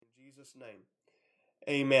Jesus' name.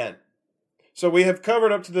 Amen. So we have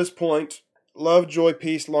covered up to this point love, joy,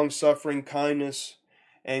 peace, long-suffering, kindness,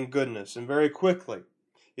 and goodness. And very quickly,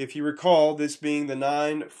 if you recall, this being the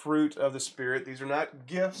 9 fruit of the Spirit, these are not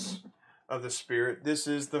gifts of the Spirit. This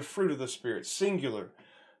is the fruit of the Spirit, singular.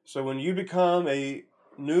 So when you become a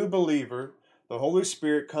new believer, the Holy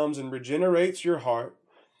Spirit comes and regenerates your heart,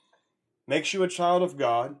 makes you a child of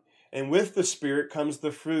God, and with the Spirit comes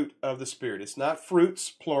the fruit of the Spirit. It's not fruits,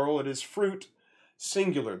 plural, it is fruit,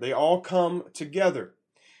 singular. They all come together,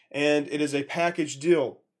 and it is a package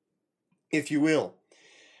deal, if you will.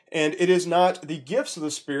 And it is not the gifts of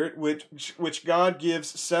the Spirit which God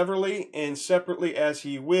gives severally and separately as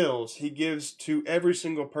He wills. He gives to every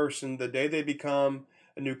single person the day they become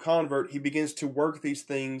a new convert. He begins to work these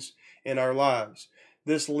things in our lives.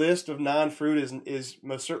 This list of 9 fruit is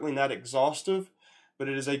most certainly not exhaustive, but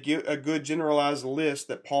it is a good generalized list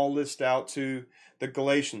that Paul lists out to the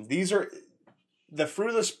Galatians. These are the fruit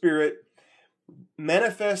of the Spirit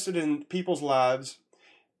manifested in people's lives,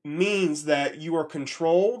 means that you are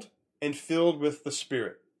controlled and filled with the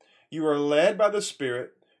Spirit. You are led by the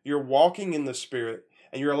Spirit, you're walking in the Spirit,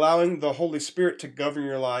 and you're allowing the Holy Spirit to govern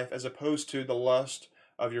your life as opposed to the lust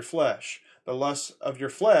of your flesh. The lust of your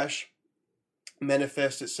flesh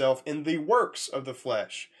manifests itself in the works of the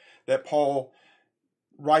flesh that Paul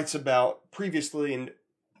writes about previously in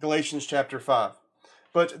Galatians chapter 5.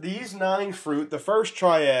 But these 9 fruit, the first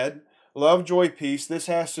triad, love, joy, peace, this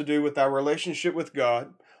has to do with our relationship with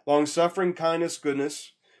God, long-suffering, kindness,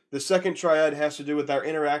 goodness. The second triad has to do with our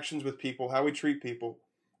interactions with people, how we treat people,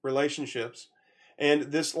 relationships.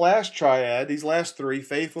 And this last triad, these last 3,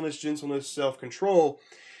 faithfulness, gentleness, self-control,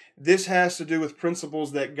 this has to do with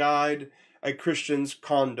principles that guide a Christian's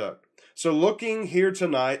conduct. So looking here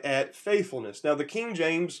tonight at faithfulness. Now the King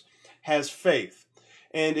James has faith.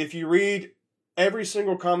 And if you read every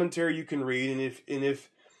single commentary you can read, and if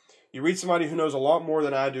you read somebody who knows a lot more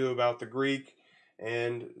than I do about the Greek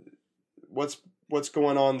and what's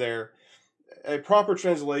going on there, a proper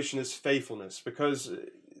translation is faithfulness, because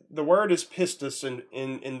the word is pistis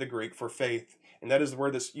in the Greek for faith, and that is the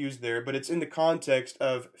word that's used there, but it's in the context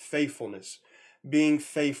of faithfulness, being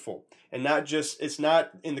faithful, and it's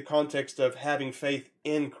not in the context of having faith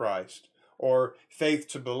in Christ or faith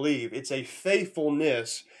to believe. It's a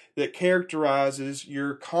faithfulness that characterizes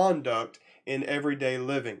your conduct in everyday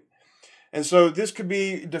living. And so this could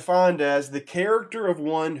be defined as the character of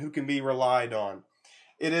one who can be relied on.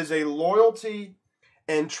 It is a loyalty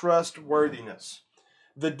and trustworthiness.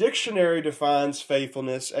 The dictionary defines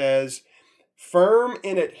faithfulness as firm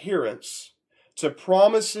in adherence to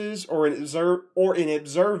promises or in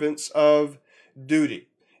observance of duty.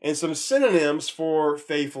 And some synonyms for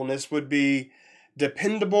faithfulness would be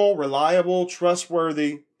dependable, reliable,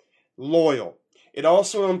 trustworthy, loyal. It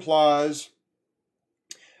also implies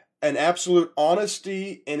an absolute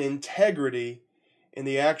honesty and integrity in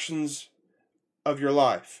the actions of your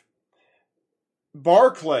life.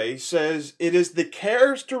 Barclay says it is the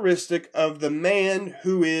characteristic of the man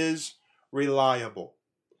who is reliable.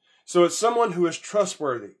 So it's someone who is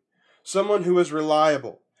trustworthy, someone who is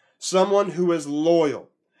reliable, someone who is loyal,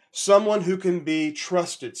 someone who can be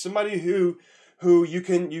trusted, somebody who you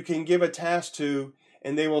can give a task to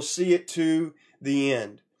and they will see it to the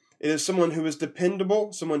end. It is someone who is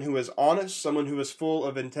dependable, someone who is honest, someone who is full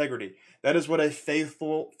of integrity. That is what a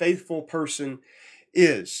faithful person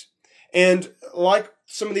is. And like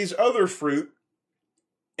some of these other fruit,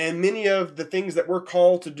 and many of the things that we're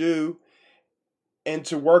called to do and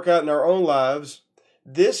to work out in our own lives,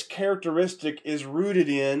 this characteristic is rooted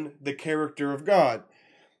in the character of God.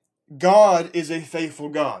 God is a faithful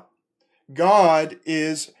God. God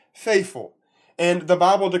is faithful. And the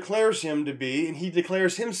Bible declares Him to be, and He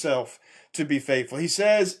declares Himself to be faithful. He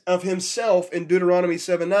says of Himself in Deuteronomy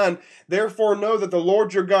 7:9, therefore know that the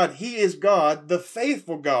Lord your God, He is God, the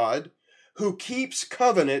faithful God, who keeps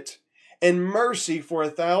covenant and mercy for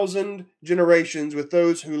 1,000 generations with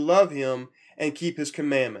those who love Him and keep His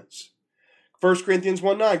commandments. 1 Corinthians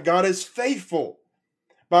 1:9, God is faithful,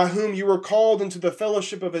 by whom you were called into the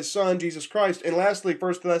fellowship of His Son, Jesus Christ. And lastly,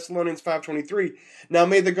 1 Thessalonians 5:23, now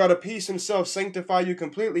may the God of peace Himself sanctify you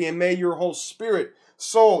completely, and may your whole spirit,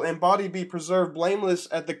 soul, and body be preserved blameless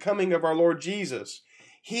at the coming of our Lord Jesus.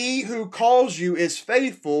 He who calls you is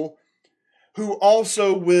faithful, who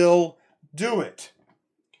also will do it.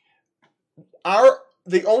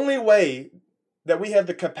 The only way that we have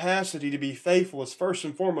the capacity to be faithful is first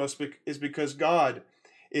and foremost is because God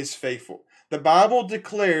is faithful. The Bible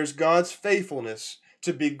declares God's faithfulness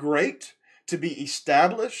to be great, to be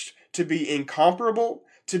established, to be incomparable,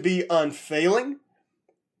 to be unfailing.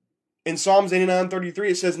 In Psalms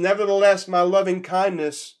 89:33, it says, "Nevertheless, my loving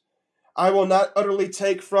kindness I will not utterly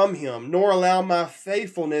take from him, nor allow my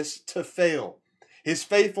faithfulness to fail." His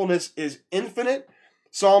faithfulness is infinite.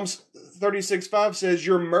 Psalms 36:5 says,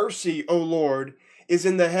 "Your mercy, O Lord, is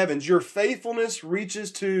in the heavens. Your faithfulness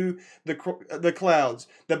reaches to the clouds."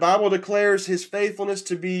 The Bible declares his faithfulness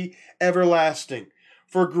to be everlasting.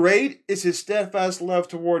 "For great is his steadfast love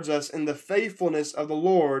towards us, and the faithfulness of the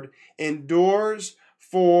Lord endures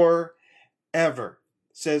forever,"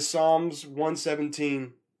 says Psalms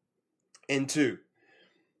 117:2.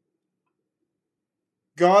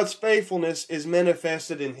 God's faithfulness is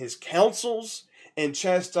manifested in his counsels, in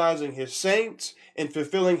chastising his saints, in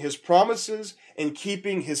fulfilling his promises, in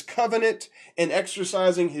keeping his covenant, in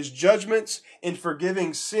exercising his judgments, in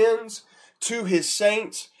forgiving sins to his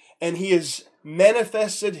saints, and he has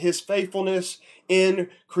manifested his faithfulness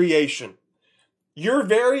in creation. Your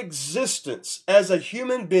very existence as a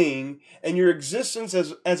human being and your existence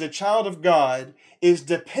as a child of God is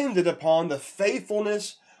dependent upon the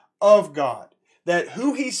faithfulness of God. That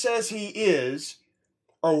who he says he is,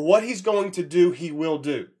 or what he's going to do, he will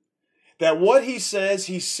do. That what he says,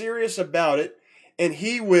 he's serious about it, and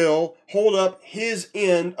he will hold up his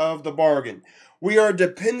end of the bargain. We are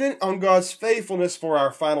dependent on God's faithfulness for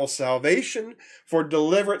our final salvation, for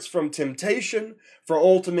deliverance from temptation, for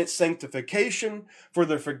ultimate sanctification, for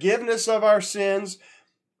the forgiveness of our sins,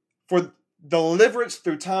 for deliverance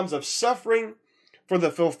through times of suffering, for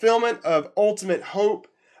the fulfillment of ultimate hope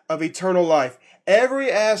of eternal life.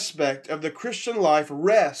 Every aspect of the Christian life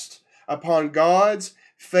rests upon God's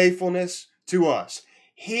faithfulness to us.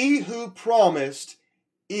 He who promised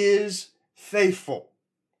is faithful.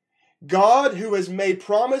 God, who has made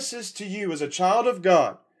promises to you as a child of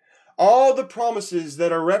God, all the promises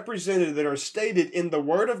that are represented, that are stated in the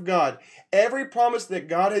Word of God, every promise that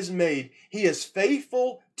God has made, he is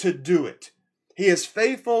faithful to do it. He is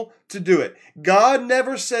faithful to do it. God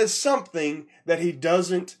never says something that he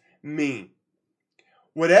doesn't mean.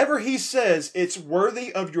 Whatever he says, it's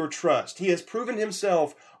worthy of your trust. He has proven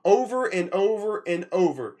himself over and over and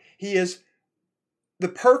over. He is the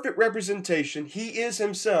perfect representation. He is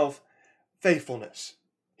himself faithfulness.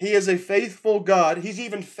 He is a faithful God. He's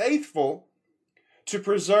even faithful to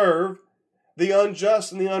preserve the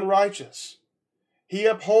unjust and the unrighteous. He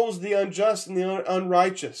upholds the unjust and the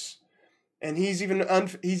unrighteous. And he's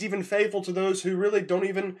even faithful to those who really don't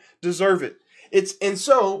even deserve it. And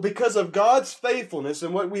so, because of God's faithfulness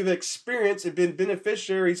and what we've experienced and been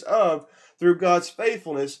beneficiaries of through God's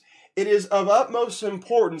faithfulness, it is of utmost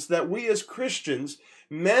importance that we as Christians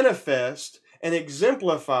manifest and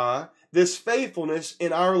exemplify this faithfulness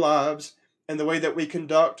in our lives and the way that we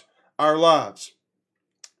conduct our lives.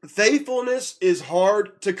 Faithfulness is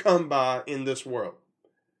hard to come by in this world.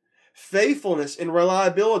 Faithfulness and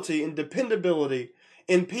reliability and dependability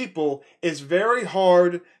in people is very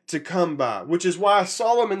hard to come by, which is why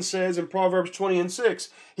Solomon says in Proverbs 20:6,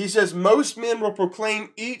 he says, "Most men will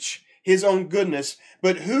proclaim each his own goodness,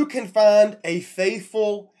 but who can find a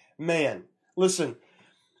faithful man?" Listen,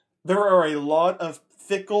 there are a lot of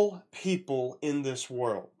fickle people in this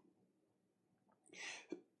world.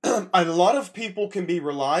 A lot of people can be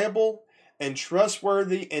reliable and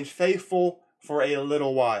trustworthy and faithful for a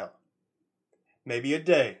little while. Maybe a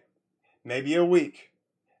day, maybe a week,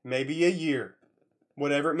 maybe a year,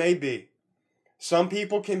 whatever it may be. Some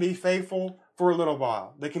people can be faithful for a little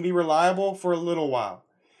while. They can be reliable for a little while.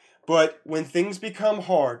 But when things become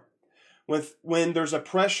hard, when there's a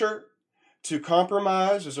pressure to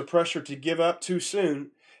compromise, there's a pressure to give up too soon,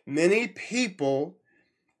 many people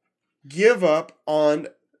give up on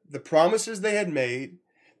the promises they had made,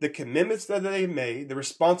 the commitments that they made, the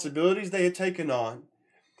responsibilities they had taken on,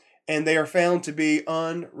 and they are found to be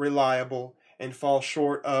unreliable and fall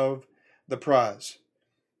short of the prize.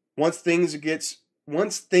 Once things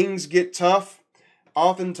get tough,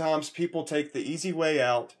 oftentimes people take the easy way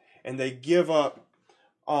out and they give up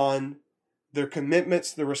on their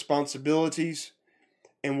commitments, their responsibilities,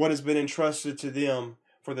 and what has been entrusted to them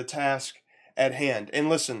for the task at hand. And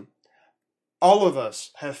listen, all of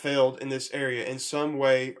us have failed in this area in some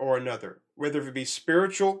way or another, whether it be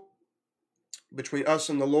spiritual, between us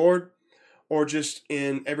and the Lord, or just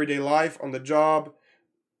in everyday life, on the job,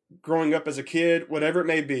 growing up as a kid, whatever it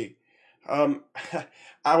may be.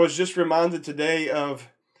 I was just reminded today of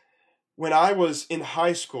when I was in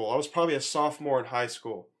high school. I was probably a sophomore in high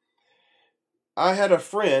school. I had a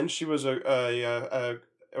friend. She was a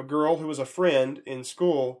girl who was a friend in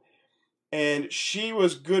school, and she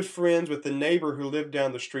was good friends with the neighbor who lived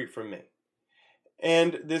down the street from me.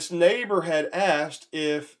 And this neighbor had asked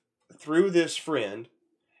if, through this friend,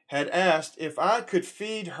 had asked if I could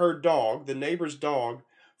feed her dog, the neighbor's dog,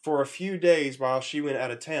 for a few days while she went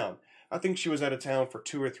out of town. I think she was out of town for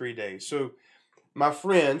 2 or 3 days. So my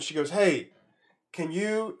friend, she goes, "Hey, can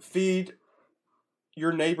you feed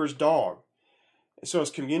your neighbor's dog?" And so I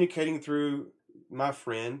was communicating through my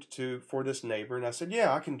friend for this neighbor, and I said,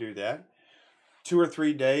 "Yeah, I can do that. 2 or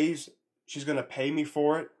 3 days, she's going to pay me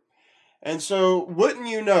for it." And so, wouldn't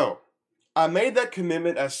you know, I made that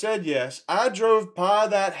commitment. I said yes. I drove by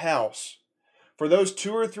that house for those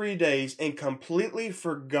 2 or 3 days and completely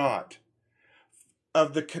forgot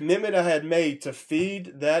of the commitment I had made to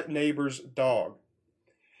feed that neighbor's dog.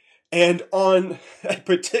 And on a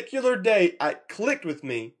particular day, it clicked with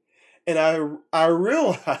me, and I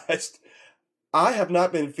realized I have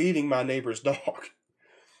not been feeding my neighbor's dog.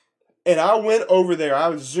 And I went over there. I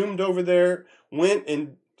was zoomed over there, went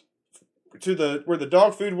in to where the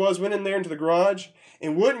dog food was, went in there into the garage,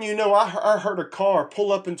 and wouldn't you know, I heard a car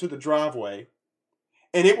pull up into the driveway,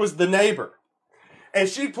 and it was the neighbor. And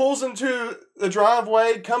she pulls into the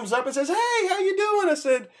driveway, comes up and says, "Hey, how you doing?" I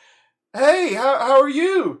said, "Hey, how are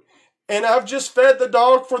you?" And I've just fed the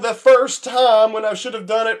dog for the first time when I should have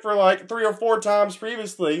done it for like 3 or 4 times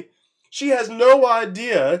previously. She has no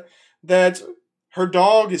idea that her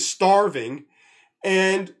dog is starving.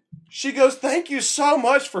 And she goes, "Thank you so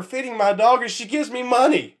much for feeding my dog." And she gives me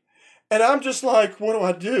money. And I'm just like, what do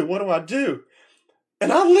I do? What do I do?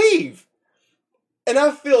 And I leave. And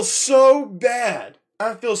I feel so bad.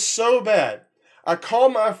 I feel so bad. I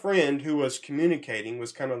called my friend who was communicating,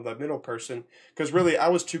 was kind of the middle person, because really I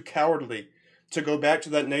was too cowardly to go back to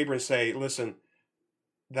that neighbor and say, "Listen,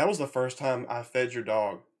 that was the first time I fed your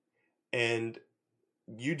dog, and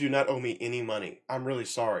you do not owe me any money. I'm really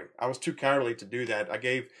sorry." I was too cowardly to do that.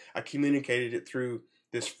 I communicated it through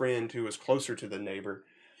this friend who was closer to the neighbor.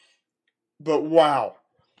 But wow,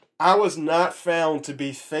 I was not found to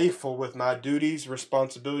be faithful with my duties,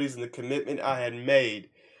 responsibilities, and the commitment I had made.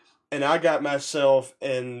 And I got myself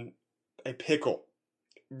in a pickle.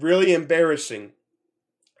 Really embarrassing.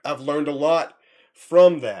 I've learned a lot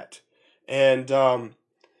from that. And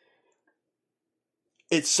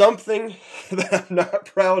it's something that I'm not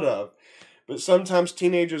proud of. But sometimes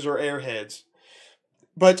teenagers are airheads.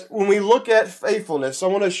 But when we look at faithfulness, I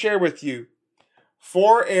want to share with you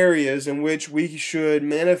 4 areas in which we should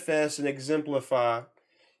manifest and exemplify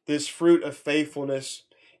this fruit of faithfulness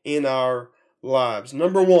in our lives.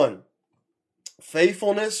 Number 1,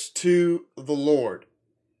 faithfulness to the Lord.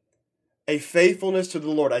 A faithfulness to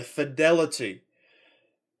the Lord, a fidelity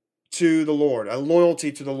to the Lord, a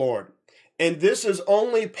loyalty to the Lord. And this is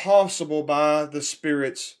only possible by the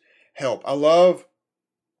Spirit's help. I love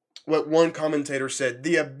what one commentator said: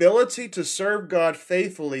 "The ability to serve God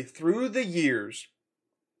faithfully through the years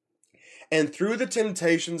and through the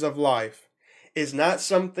temptations of life is not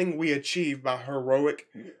something we achieve by heroic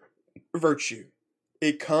virtue.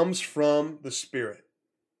 It comes from the Spirit."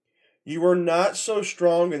 You are not so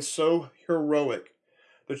strong and so heroic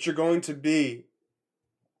that you're going to be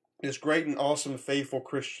this great and awesome, faithful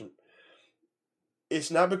Christian.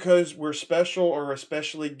 It's not because we're special or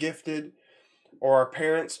especially gifted, or our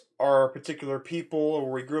parents are particular people, or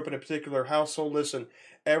we grew up in a particular household. Listen,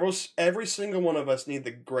 every single one of us need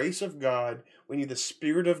the grace of God. We need the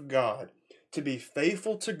Spirit of God to be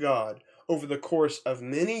faithful to God over the course of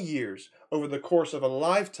many years, over the course of a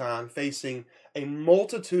lifetime, facing a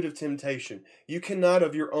multitude of temptation. You cannot,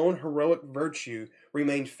 of your own heroic virtue,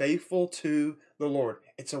 remain faithful to the Lord.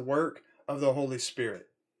 It's a work of the Holy Spirit.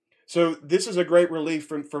 So this is a great relief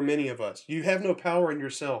for many of us. You have no power in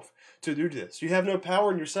yourself to do this. You have no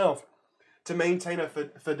power in yourself to maintain a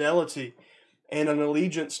fidelity and an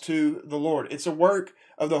allegiance to the Lord. It's a work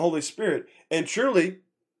of the Holy Spirit. And truly,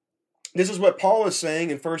 this is what Paul is saying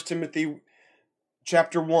in 1 Timothy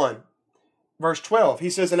chapter 1, verse 12. He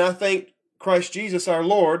says, "And I thank Christ Jesus our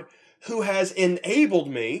Lord, who has enabled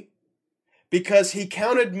me, because he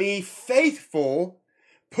counted me faithful,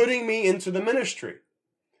 putting me into the ministry."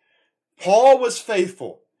 Paul was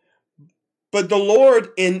faithful, but the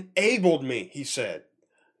Lord enabled me, he said.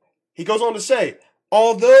 He goes on to say,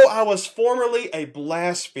 "Although I was formerly a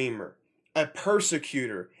blasphemer, a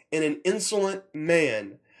persecutor, and an insolent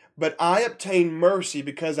man, but I obtained mercy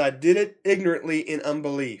because I did it ignorantly in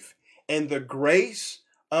unbelief. And the grace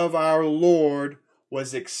of our Lord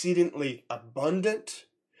was exceedingly abundant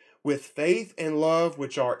with faith and love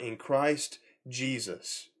which are in Christ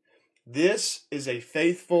Jesus." This is a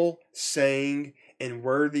faithful saying and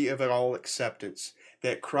worthy of all acceptance,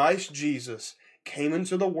 that Christ Jesus came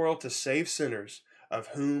into the world to save sinners, of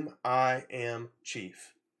whom I am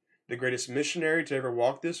chief. The greatest missionary to ever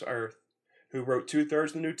walk this earth, who wrote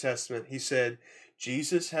 2/3 of the New Testament, he said,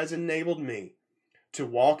 Jesus has enabled me to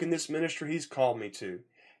walk in this ministry He's called me to.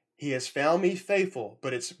 He has found me faithful,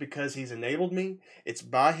 but it's because He's enabled me. It's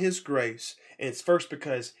by His grace. And it's first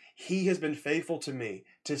because He has been faithful to me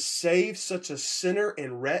to save such a sinner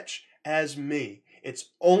and wretch as me.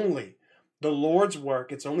 It's only the Lord's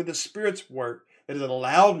work. It's only the Spirit's work that has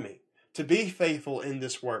allowed me to be faithful in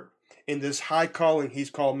this work, in this high calling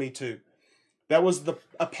He's called me to. That was the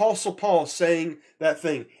Apostle Paul saying that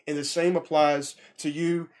thing, and the same applies to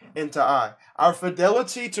you and to I. Our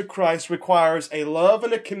fidelity to Christ requires a love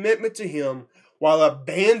and a commitment to Him while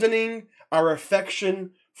abandoning our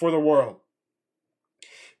affection for the world.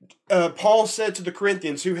 Paul said to the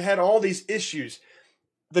Corinthians, who had all these issues,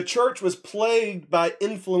 the church was plagued by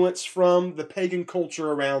influence from the pagan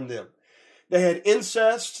culture around them. They had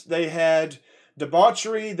incest, they had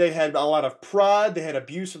debauchery, they had a lot of pride, they had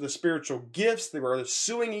abuse of the spiritual gifts, they were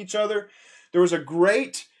suing each other. There was a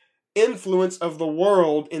great influence of the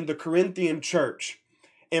world in the Corinthian church.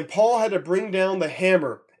 And Paul had to bring down the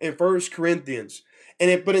hammer in 1 Corinthians.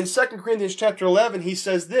 But in 2 Corinthians chapter 11, he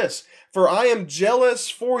says this, "For I am jealous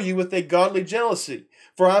for you with a godly jealousy,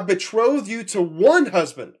 for I betroth you to one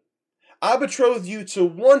husband." I betroth you to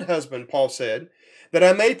one husband, Paul said, "that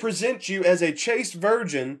I may present you as a chaste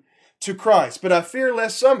virgin to Christ. But I fear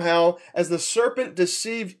lest somehow, as the serpent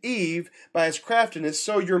deceived Eve by his craftiness,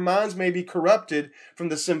 so your minds may be corrupted from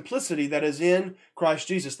the simplicity that is in Christ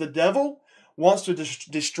Jesus." The devil wants to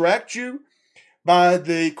distract you by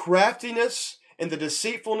the craftiness and the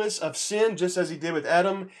deceitfulness of sin, just as he did with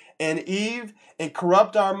Adam and Eve, and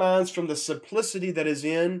corrupt our minds from the simplicity that is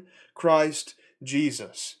in Christ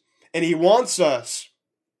Jesus. And he wants us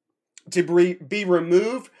to be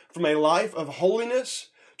removed from a life of holiness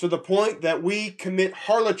to the point that we commit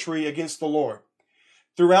harlotry against the Lord.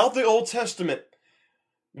 Throughout the Old Testament,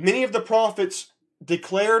 many of the prophets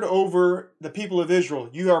declared over the people of Israel,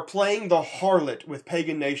 you are playing the harlot with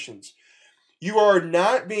pagan nations. You are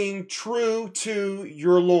not being true to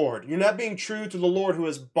your Lord. You're not being true to the Lord who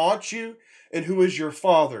has bought you and who is your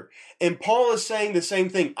Father. And Paul is saying the same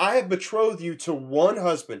thing. I have betrothed you to one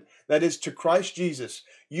husband, that is to Christ Jesus.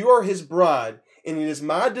 You are His bride, and it is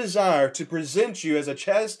my desire to present you as a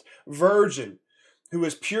chaste virgin who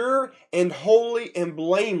is pure and holy and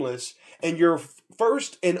blameless, and your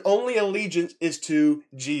first and only allegiance is to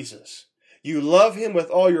Jesus. You love Him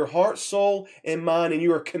with all your heart, soul, and mind, and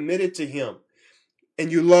you are committed to Him,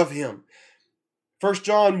 and you love Him. 1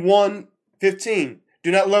 John 1:15. Do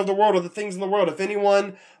not love the world or the things in the world. If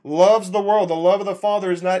anyone loves the world, the love of the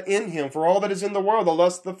Father is not in him. For all that is in the world, the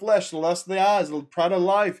lust of the flesh, the lust of the eyes, the pride of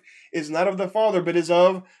life, is not of the Father, but is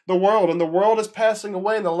of the world. And the world is passing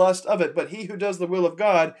away in the lust of it. But he who does the will of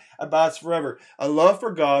God abides forever. A love for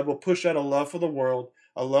God will push out a love for the world.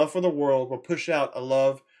 A love for the world will push out a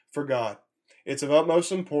love for God. It's of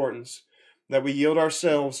utmost importance that we yield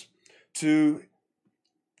ourselves to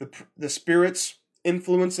the Spirit's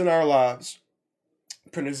influence in our lives,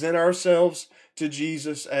 present ourselves to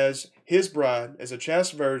Jesus as His bride, as a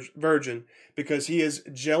chaste virgin, because He is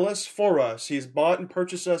jealous for us. He has bought and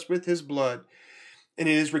purchased us with His blood, and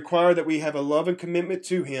it is required that we have a love and commitment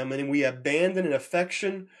to Him, and we abandon an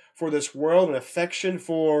affection for this world, an affection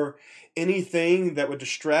for anything that would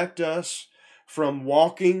distract us from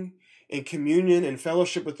walking in communion and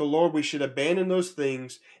fellowship with the Lord. We should abandon those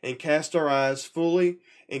things and cast our eyes fully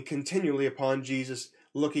and continually upon Jesus,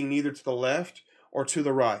 looking neither to the left or to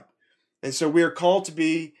the right. And so we are called to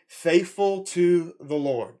be faithful to the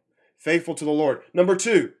Lord. Faithful to the Lord. Number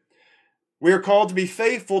 2, we are called to be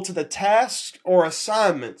faithful to the tasks or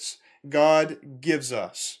assignments God gives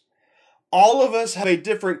us. All of us have a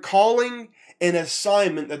different calling and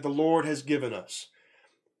assignment that the Lord has given us.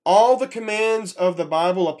 All the commands of the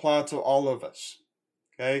Bible apply to all of us.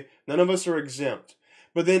 Okay? None of us are exempt.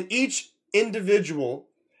 But then each individual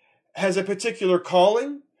has a particular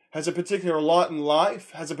calling, has a particular lot in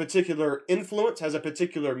life, has a particular influence, has a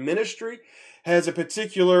particular ministry, has a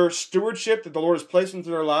particular stewardship that the Lord has placed into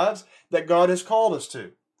their lives that God has called us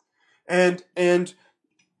to. And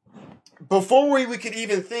before we could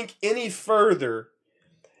even think any further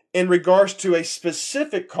in regards to a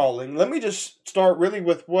specific calling, let me just start really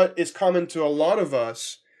with what is common to a lot of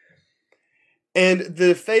us and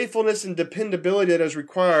the faithfulness and dependability that is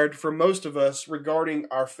required for most of us regarding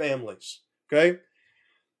our families. Okay?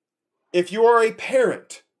 If you are a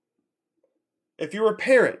parent,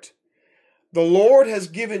 the Lord has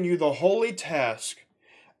given you the holy task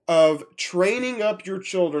of training up your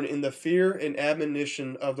children in the fear and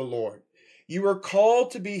admonition of the Lord. You are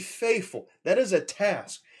called to be faithful. That is a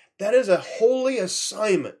task. That is a holy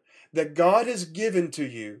assignment that God has given to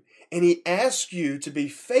you, and He asks you to be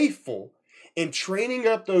faithful in training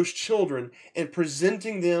up those children and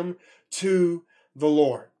presenting them to the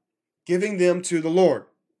Lord, giving them to the Lord.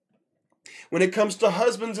 When it comes to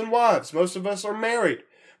husbands and wives, most of us are married.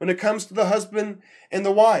 When it comes to the husband and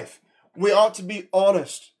the wife, we ought to be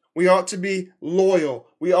honest. We ought to be loyal.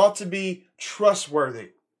 We ought to be trustworthy.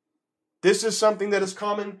 This is something that is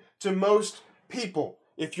common to most people.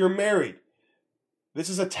 If you're married, this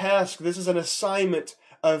is a task, this is an assignment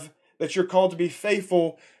that you're called to be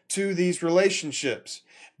faithful to these relationships.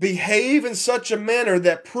 Behave in such a manner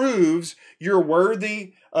that proves you're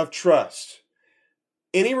worthy of trust.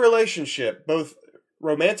 Any relationship, both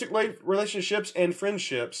romantic relationships and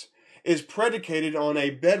friendships, is predicated on a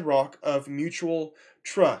bedrock of mutual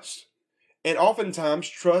trust. And oftentimes,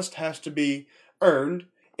 trust has to be earned,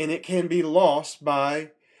 and it can be lost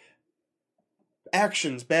by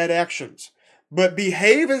actions, bad actions. But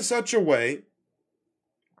behave in such a way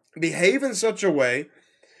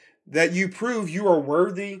that you prove you are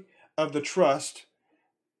worthy of the trust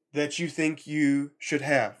that you think you should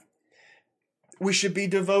have. We should be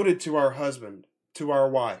devoted to our husband, to our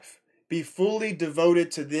wife. Be fully devoted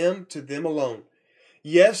to them alone.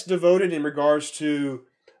 Yes, devoted in regards to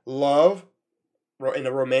love, in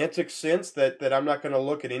a romantic sense, that I'm not going to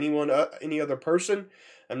look at any other person.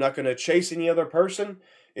 I'm not going to chase any other person.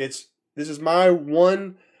 This is my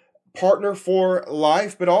one partner for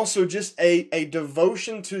life, but also just a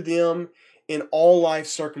devotion to them in all life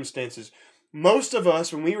circumstances. Most of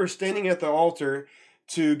us, when we were standing at the altar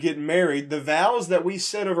to get married, the vows that we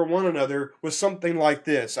said over one another was something like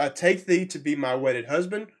this: I take thee to be my wedded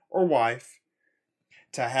husband or wife,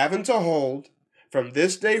 to have and to hold from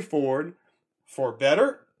this day forward, for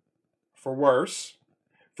better, for worse,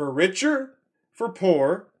 for richer, for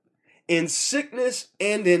poor, in sickness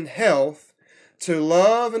and in health, to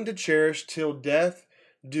love and to cherish till death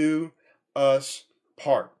do us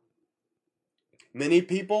part. Many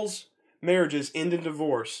people's marriages end in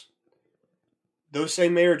divorce. Those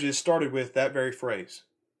same marriages started with that very phrase.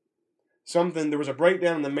 There was a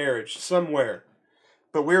breakdown in the marriage somewhere.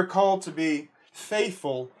 But we're called to be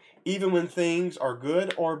faithful even when things are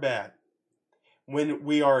good or bad. When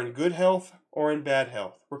we are in good health or in bad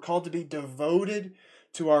health. We're called to be devoted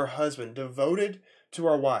to our husband, devoted to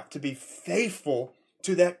our wife, to be faithful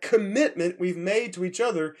to that commitment we've made to each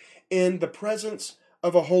other in the presence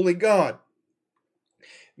of a holy God.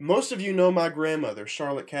 Most of you know my grandmother,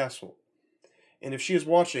 Charlotte Castle. And if she is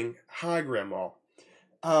watching, hi, Grandma.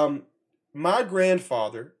 My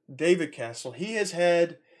grandfather, David Castle, he has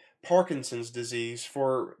had Parkinson's disease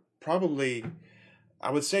for probably, I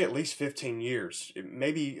would say, at least 15 years.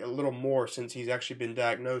 Maybe a little more since he's actually been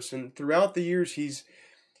diagnosed. And throughout the years,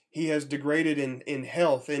 he has degraded in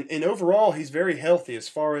health. And overall, he's very healthy as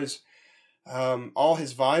far as all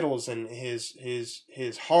his vitals and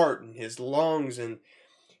his heart and his lungs and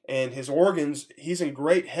his organs. He's in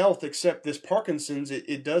great health, except this Parkinson's,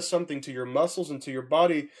 it does something to your muscles and to your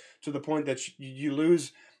body to the point that you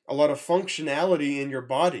lose a lot of functionality in your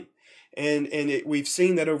body. And we've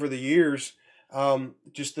seen that over the years,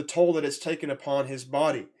 just the toll that it's taken upon his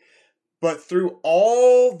body. But through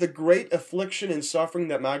all the great affliction and suffering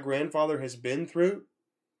that my grandfather has been through,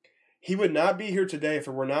 he would not be here today if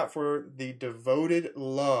it were not for the devoted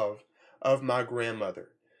love of my grandmother.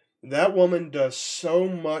 That woman does so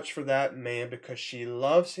much for that man because she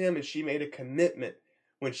loves him, and she made a commitment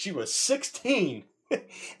when she was 16.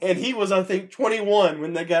 And he was, I think, 21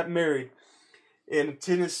 when they got married in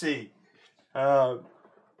Tennessee.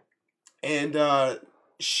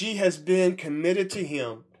 She has been committed to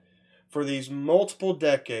him for these multiple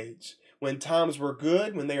decades, when times were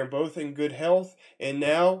good, when they are both in good health, and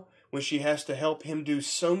now when she has to help him do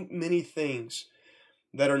so many things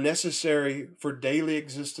that are necessary for daily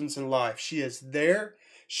existence in life. She is there.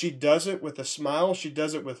 She does it with a smile. She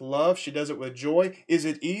does it with love. She does it with joy. Is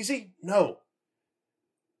it easy? No.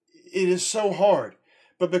 It is so hard.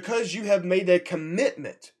 But because you have made a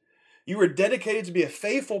commitment, you are dedicated to be a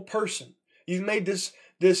faithful person. You've made this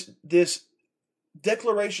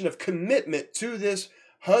declaration of commitment to this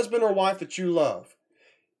husband or wife that you love.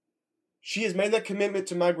 She has made that commitment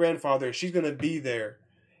to my grandfather, and she's going to be there.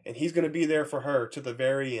 And he's going to be there for her to the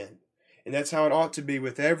very end. And that's how it ought to be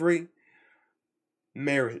with every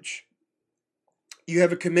marriage. You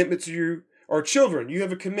have a commitment to your children. You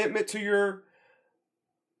have a commitment to your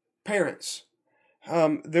parents.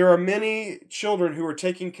 There are many children who are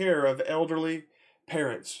taking care of elderly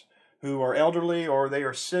parents who are elderly or they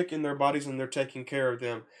are sick in their bodies and they're taking care of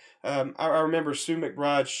them. I remember Sue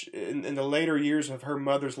McBride in the later years of her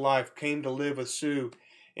mother's life came to live with Sue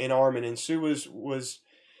in Armin, and Sue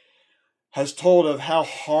has told of how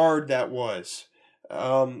hard that was.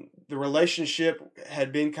 The relationship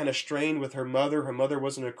had been kind of strained with her mother. Her mother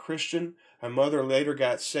wasn't a Christian. Her mother later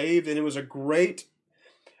got saved, and it was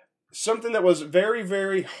something that was very,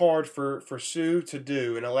 very hard for Sue to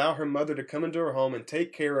do, and allow her mother to come into her home and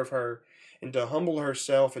take care of her and to humble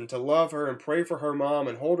herself and to love her and pray for her mom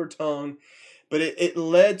and hold her tongue. But it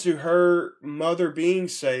led to her mother being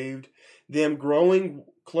saved, them growing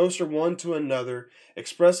closer one to another,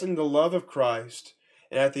 expressing the love of Christ.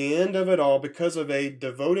 And at the end of it all, because of a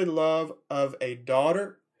devoted love of a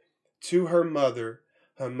daughter to her mother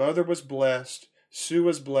was blessed, Sue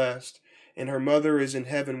was blessed, and her mother is in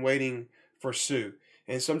heaven waiting for Sue.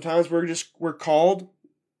 And sometimes we're called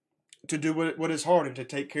to do what is hard and to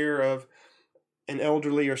take care of an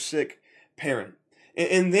elderly or sick parent.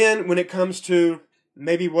 And then when it comes to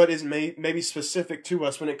maybe what is maybe specific to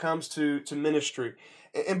us when it comes to ministry,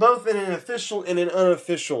 and both in an official and an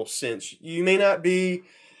unofficial sense, you may not be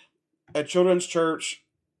a children's church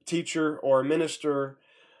teacher or a minister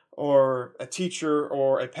or a teacher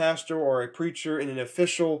or a pastor or a preacher in an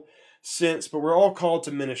official sense, but we're all called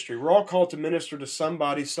to ministry. We're all called to minister to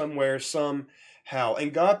somebody, somewhere, somehow.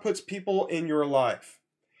 And God puts people in your life,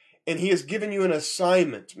 and He has given you an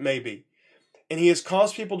assignment, maybe. And He has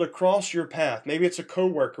caused people to cross your path. Maybe it's a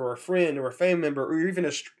coworker or a friend or a family member or even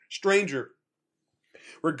a stranger,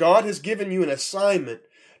 where God has given you an assignment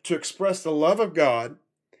to express the love of God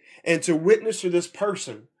and to witness to this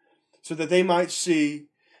person so that they might see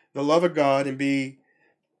the love of God and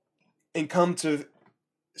come to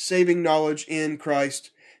saving knowledge in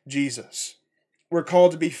Christ Jesus. We're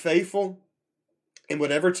called to be faithful in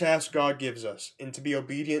whatever task God gives us and to be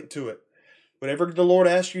obedient to it. Whatever the Lord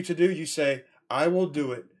asks you to do, you say, I will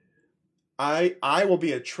do it. I will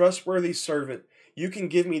be a trustworthy servant. You can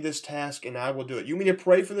give me this task and I will do it. You want me to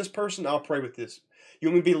pray for this person? I'll pray with this. You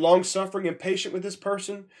want me to be long-suffering and patient with this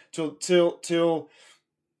person till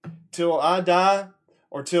I die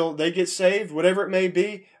or till they get saved, whatever it may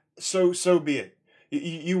be, so be it.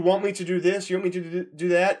 You want me to do this? You want me to do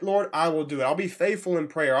that? Lord, I will do it. I'll be faithful in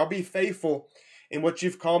prayer. I'll be faithful in what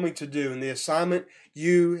you've called me to do and the assignment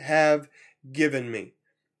you have given me.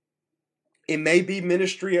 It may be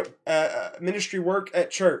ministry work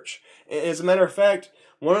at church. As a matter of fact,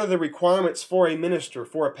 one of the requirements for a minister,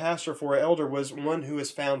 for a pastor, for an elder was one who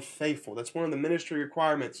is found faithful. That's one of the ministry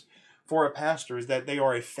requirements for a pastor, is that they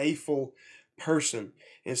are a faithful person.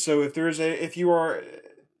 And so if you are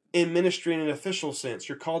in ministry in an official sense,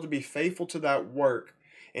 you're called to be faithful to that work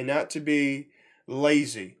and not to be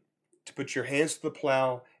lazy, to put your hands to the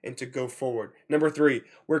plow and to go forward. Number 3,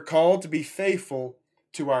 we're called to be faithful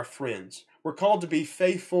to our friends. We're called to be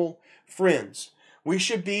faithful friends. We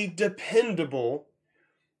should be dependable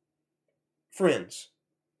friends.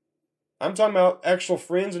 I'm talking about actual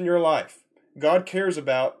friends in your life. God cares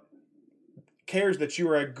that you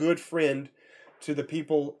are a good friend to the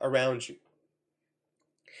people around you.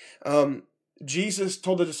 Jesus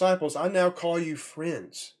told the disciples, I now call you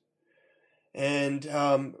friends. And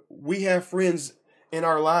we have friends in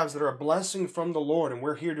our lives that are a blessing from the Lord, and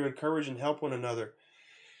we're here to encourage and help one another.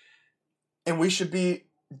 And we should be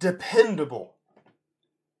dependable.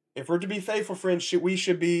 If we're to be faithful friends, we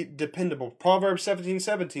should be dependable. Proverbs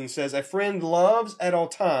 17:17 says, a friend loves at all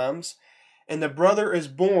times, and the brother is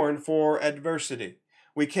born for adversity.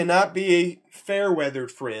 We cannot be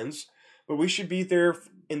fair-weathered friends, but we should be there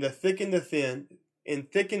in the thick and the thin, in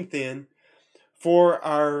thick and thin, for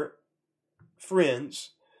our friends.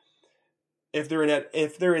 If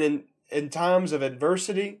they're in times of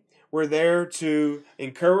adversity, we're there to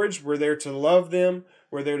encourage, we're there to love them,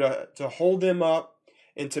 we're there to hold them up,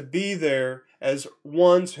 and to be there as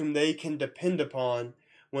ones whom they can depend upon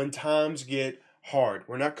when times get hard.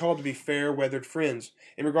 We're not called to be fair-weathered friends.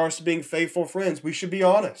 In regards to being faithful friends, we should be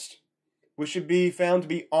honest. We should be found to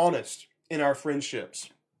be honest in our friendships.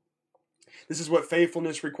 This is what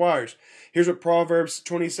faithfulness requires. Here's what Proverbs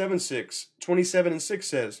 27:6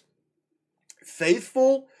 says.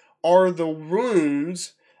 Faithful are the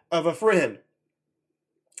wounds of a friend,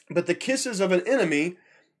 but the kisses of an enemy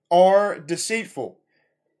are deceitful.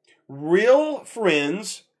 Real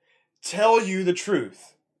friends tell you the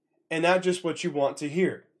truth, and not just what you want to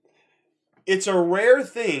hear. It's a rare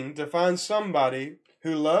thing to find somebody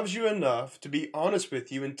who loves you enough to be honest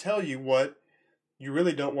with you and tell you what you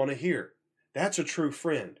really don't want to hear. That's a true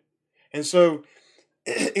friend. And so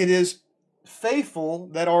it is faithful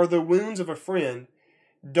that are the wounds of a friend.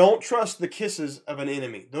 Don't trust the kisses of an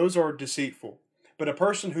enemy. Those are deceitful. But a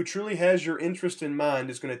person who truly has your interest in mind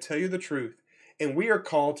is going to tell you the truth. And we are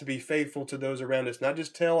called to be faithful to those around us, not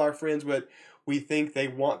just tell our friends what we think they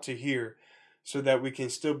want to hear, so that we can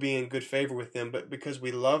still be in good favor with them. But because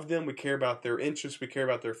we love them, we care about their interests, we care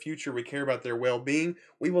about their future, we care about their well-being,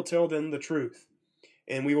 we will tell them the truth.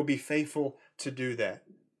 And we will be faithful to do that.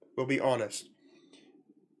 We'll be honest.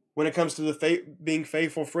 When it comes to being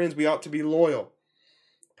faithful friends, we ought to be loyal.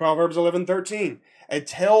 Proverbs 11:13, a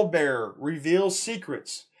talebearer reveals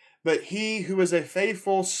secrets, but he who is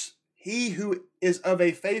of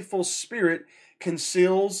a faithful spirit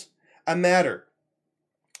conceals a matter.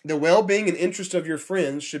 The well-being and interest of your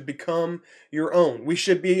friends should become your own. We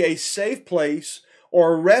should be a safe place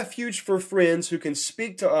or a refuge for friends who can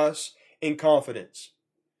speak to us in confidence.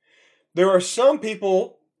 There are some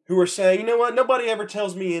people who are saying, you know what, nobody ever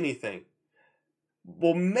tells me anything.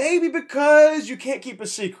 Well, maybe because you can't keep a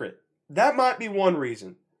secret. That might be one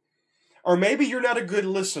reason. Or maybe you're not a good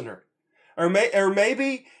listener. Or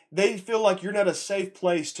maybe they feel like you're not a safe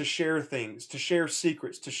place to share things, to share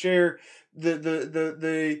secrets, to share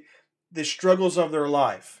the struggles of their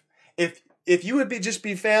life. If you would just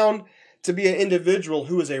be found to be an individual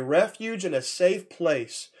who is a refuge and a safe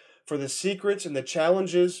place for the secrets and the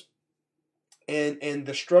challenges and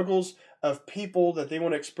the struggles of people that they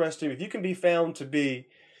want to express to you, if you can be found to be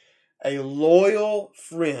a loyal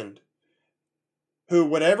friend who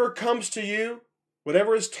whatever comes to you,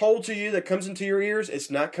 whatever is told to you that comes into your ears,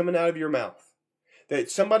 it's not coming out of your mouth.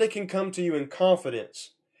 That somebody can come to you in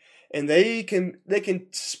confidence and they can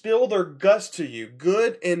spill their guts to you,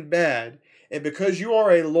 good and bad. And because you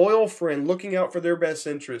are a loyal friend looking out for their best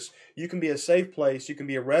interests, you can be a safe place, you can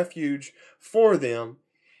be a refuge for them,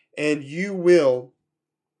 and you will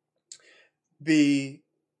be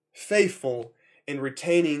faithful in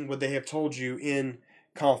retaining what they have told you in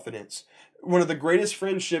confidence. One of the greatest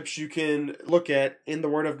friendships you can look at in the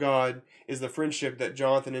Word of God is the friendship that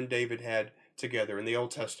Jonathan and David had together in the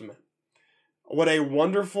Old Testament. What a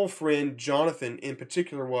wonderful friend Jonathan in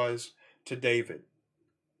particular was to David.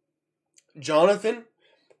 Jonathan,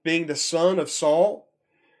 being the son of Saul,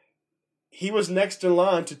 he was next in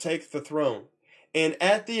line to take the throne. And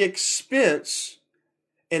at the expense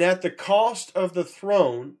and at the cost of the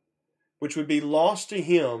throne, which would be lost to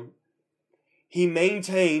him, he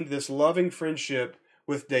maintained this loving friendship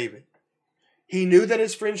with David. He knew that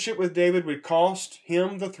his friendship with David would cost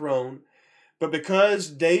him the throne, but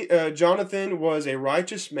because Jonathan was a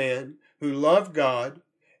righteous man who loved God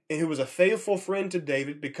and who was a faithful friend to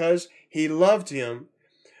David, because he loved him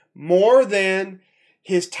more than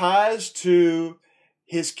his ties to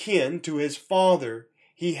his kin, to his father,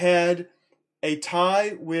 he had a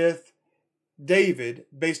tie with David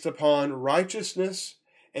based upon righteousness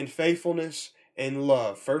and faithfulness and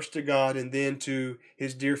love, first to God and then to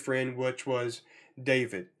his dear friend, which was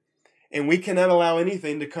David. And we cannot allow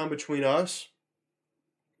anything to come between us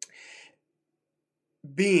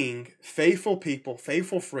being faithful people,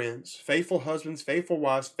 faithful friends, faithful husbands, faithful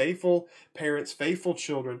wives, faithful parents, faithful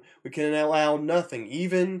children. We cannot allow nothing,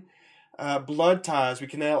 even blood ties. We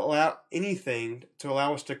cannot allow anything to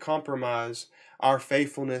allow us to compromise our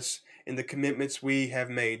faithfulness in the commitments we have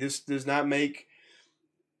made. This does not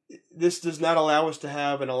allow us to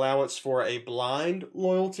have an allowance for a blind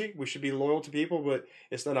loyalty. We should be loyal to people, but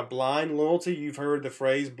it's not a blind loyalty. You've heard the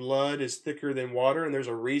phrase, blood is thicker than water, and there's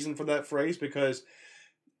a reason for that phrase, because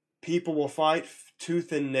people will fight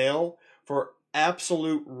tooth and nail for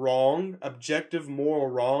absolute wrong, objective moral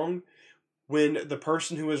wrong, when the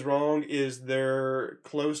person who is wrong is their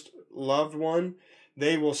close loved one.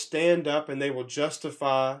 They will stand up and they will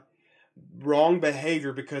justify wrong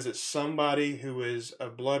behavior because it's somebody who is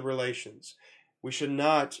of blood relations. We should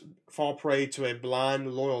not fall prey to a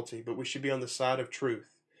blind loyalty, but we should be on the side of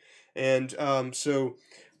truth. And so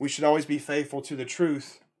we should always be faithful to the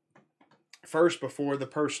truth first before the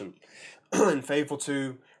person, and faithful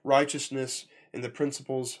to righteousness and the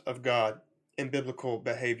principles of God and biblical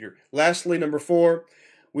behavior. Lastly, number 4,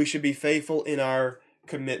 we should be faithful in our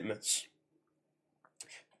commitments.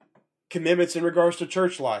 Commitments in regards to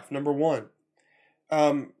church life. Number 1,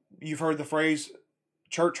 you've heard the phrase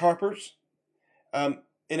church hoppers. In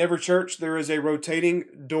every church, there is a rotating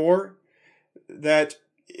door that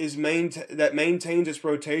maintains its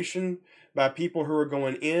rotation by people who are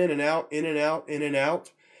going in and out, in and out, in and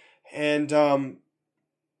out. And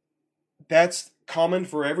that's common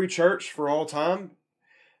for every church for all time.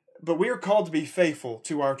 But we are called to be faithful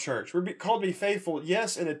to our church. We're called to be faithful,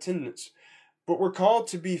 yes, in attendance, but we're called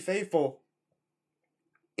to be faithful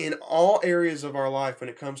in all areas of our life when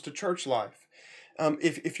it comes to church life.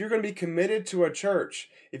 If you're going to be committed to a church,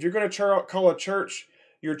 if you're going to call a church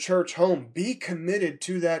your church home, be committed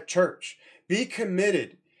to that church. Be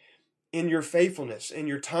committed in your faithfulness, in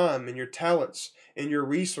your time, in your talents, in your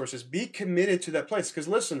resources. Be committed to that place. Because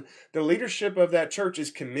listen, the leadership of that church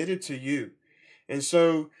is committed to you. And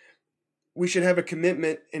so we should have a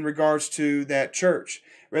commitment in regards to that church,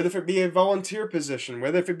 whether if it be a volunteer position,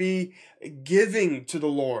 whether if it be giving to the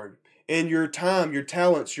Lord in your time, your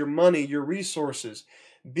talents, your money, your resources.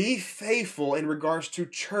 Be faithful in regards to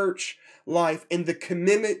church life and the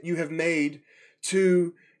commitment you have made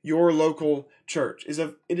to your local church.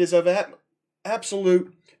 It is of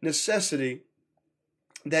absolute necessity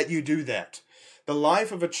that you do that. The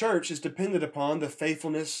life of a church is dependent upon the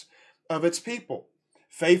faithfulness of its people.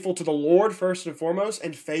 Faithful to the Lord first and foremost,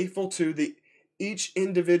 and faithful to each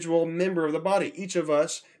individual member of the body. Each of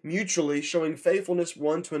us mutually showing faithfulness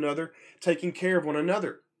one to another, taking care of one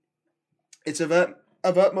another. It's of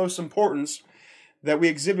utmost importance that we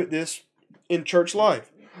exhibit this in church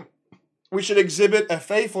life. We should exhibit a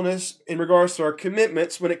faithfulness in regards to our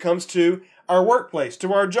commitments when it comes to our workplace,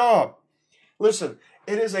 to our job. Listen,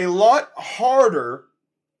 it is a lot harder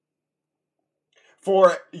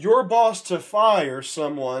for your boss to fire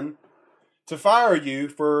you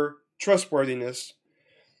for trustworthiness.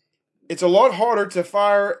 It's a lot harder to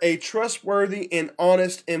fire a trustworthy and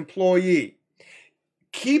honest employee.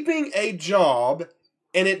 Keeping a job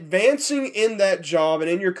and advancing in that job and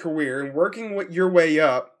in your career and working your way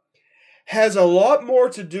up has a lot more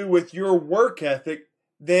to do with your work ethic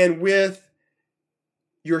than with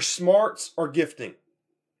your smarts or gifting.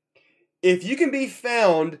 If you can be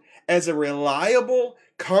found as a reliable,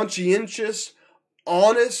 conscientious,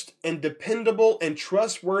 honest, and dependable and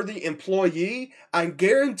trustworthy employee, I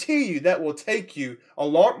guarantee you that will take you a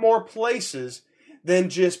lot more places than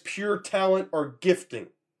just pure talent or gifting.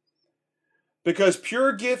 Because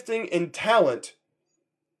pure gifting and talent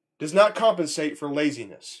does not compensate for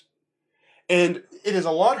laziness. And it is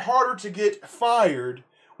a lot harder to get fired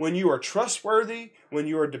when you are trustworthy, when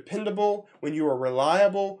you are dependable, when you are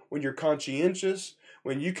reliable, when you're conscientious,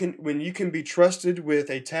 when you can be trusted with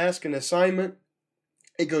a task and assignment.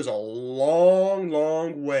 It goes a long,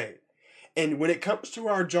 long way. And when it comes to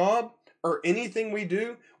our job or anything we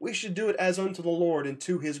do, we should do it as unto the Lord and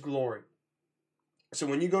to His glory. So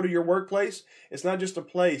when you go to your workplace, it's not just a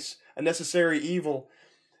place, a necessary evil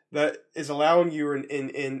that is allowing you and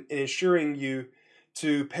ensuring you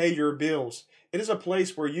to pay your bills. It is a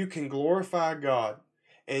place where you can glorify God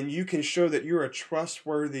and you can show that you're a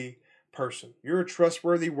trustworthy person. You're a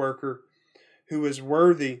trustworthy worker who is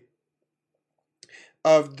worthy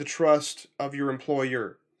of the trust of your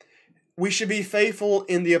employer. We should be faithful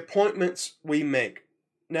in the appointments we make.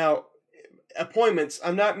 Now, appointments,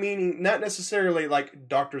 I'm not meaning, not necessarily like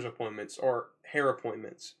doctor's appointments or hair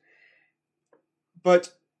appointments,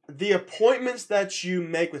 but the appointments that you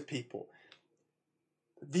make with people,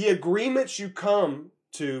 the agreements you come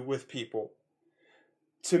to with people,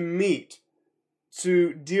 to meet,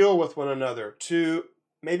 to deal with one another, to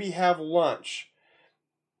maybe have lunch.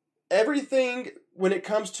 Everything when it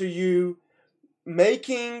comes to you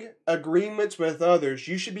making agreements with others,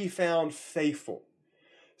 you should be found faithful.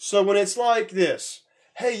 So when it's like this,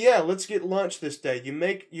 hey, yeah, let's get lunch this day. You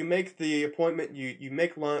make the appointment, you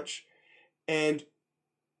make lunch, and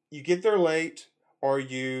you get there late, or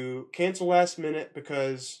you cancel last minute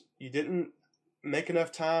because you didn't make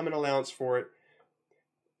enough time and allowance for it.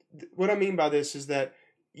 What I mean by this is that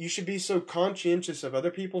you should be so conscientious of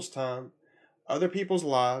other people's time, other people's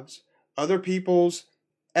lives, other people's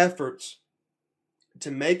efforts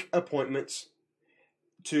to make appointments,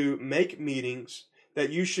 to make meetings, that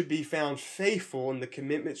you should be found faithful in the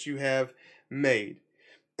commitments you have made.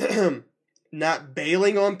 Not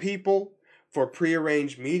bailing on people for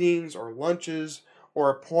prearranged meetings or lunches or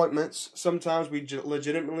appointments. Sometimes we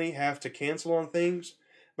legitimately have to cancel on things.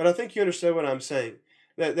 But I think you understand what I'm saying.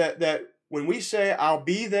 That when we say, I'll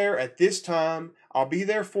be there at this time, I'll be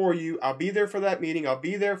there for you, I'll be there for that meeting, I'll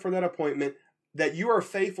be there for that appointment, that you are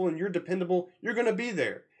faithful and you're dependable, you're going to be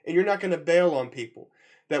there. And you're not going to bail on people.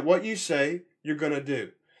 That what you say, you're going to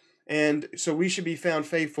do. And so we should be found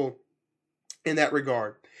faithful in that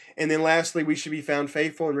regard. And then lastly, we should be found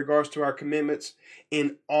faithful in regards to our commitments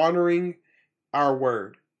in honoring our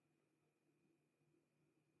word.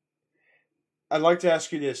 I'd like to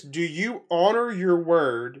ask you this. Do you honor your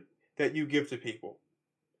word that you give to people?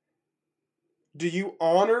 Do you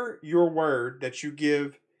honor your word that you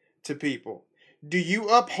give to people? Do you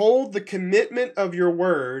uphold the commitment of your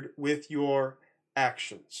word with your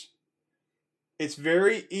actions? It's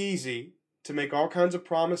very easy to make all kinds of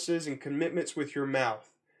promises and commitments with your mouth.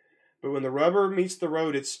 But when the rubber meets the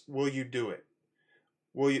road, it's will you do it?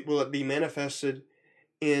 Will it be manifested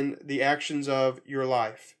in the actions of your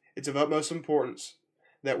life? It's of utmost importance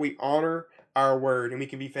that we honor our word and we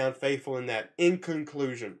can be found faithful in that. In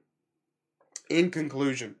conclusion,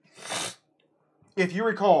 if you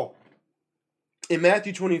recall, in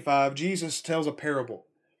Matthew 25, Jesus tells a parable.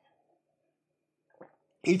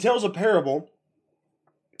 He tells a parable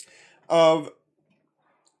of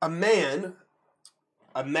a man,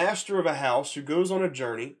 a master of a house, who goes on a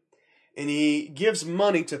journey, and he gives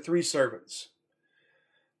money to 3 servants.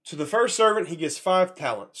 To the first servant, he gives 5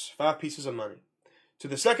 talents, 5 pieces of money. To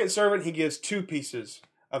the second servant, he gives 2 pieces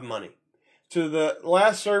of money. To the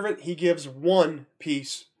last servant, he gives 1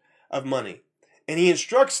 piece of money. And he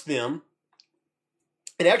instructs them,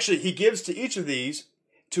 and actually he gives to each of these,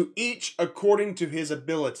 to each according to his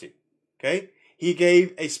ability. Okay? He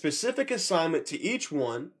gave a specific assignment to each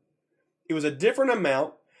one. It was a different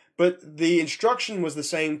amount, but the instruction was the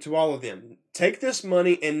same to all of them. Take this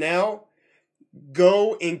money and now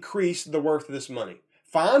go increase the worth of this money.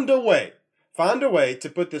 Find a way to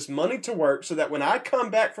put this money to work so that when I come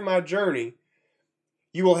back from my journey,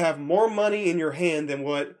 you will have more money in your hand than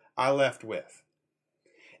what I left with.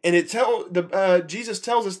 And Jesus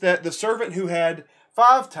tells us that the servant who had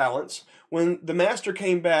 5 talents, when the master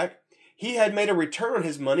came back, he had made a return on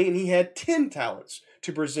his money and he had 10 talents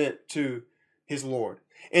to present to his Lord.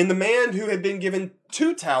 And the man who had been given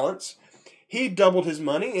 2 talents, he doubled his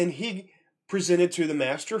money and he presented to the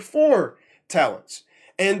master 4 talents.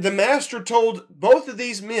 And the master told both of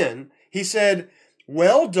these men, he said,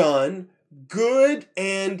 "Well done, good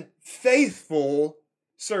and faithful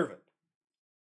servant."